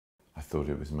thought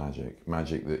it was magic.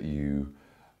 Magic that you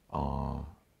are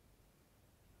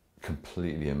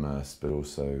completely immersed, but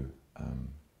also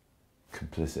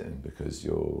complicit in, because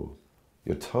you're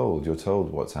told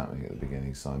what's happening at the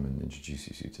beginning. Simon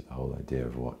introduces you to the whole idea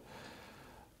of what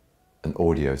an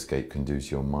audioscape can do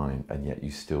to your mind, and yet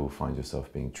you still find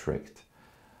yourself being tricked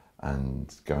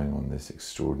and going on this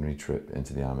extraordinary trip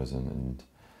into the Amazon, and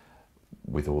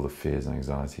with all the fears and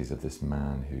anxieties of this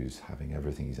man who's having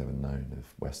everything he's ever known of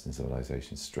Western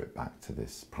civilization stripped back to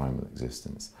this primal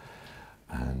existence.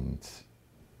 And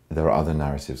there are other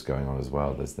narratives going on as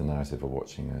well. There's the narrative of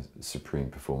watching a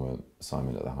supreme performer,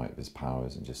 Simon, at the height of his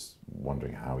powers, and just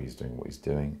wondering how he's doing what he's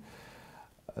doing.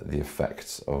 The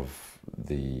effects of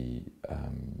the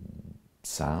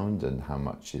sound, and how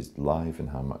much is live and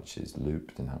how much is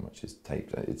looped and how much is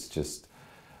taped. It's just,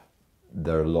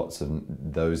 there are lots of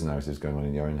those narratives going on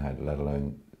in your own head, let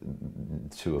alone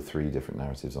 2 or 3 different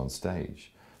narratives on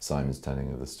stage. Simon's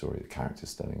telling of the story, the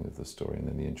character's telling of the story, and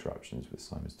then the interruptions with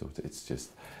Simon's daughter. It's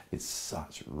just, it's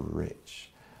such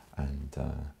rich and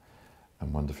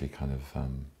wonderfully kind of,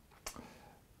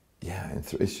 yeah,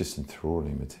 it's just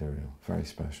enthralling material. Very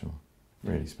special,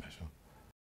 really special.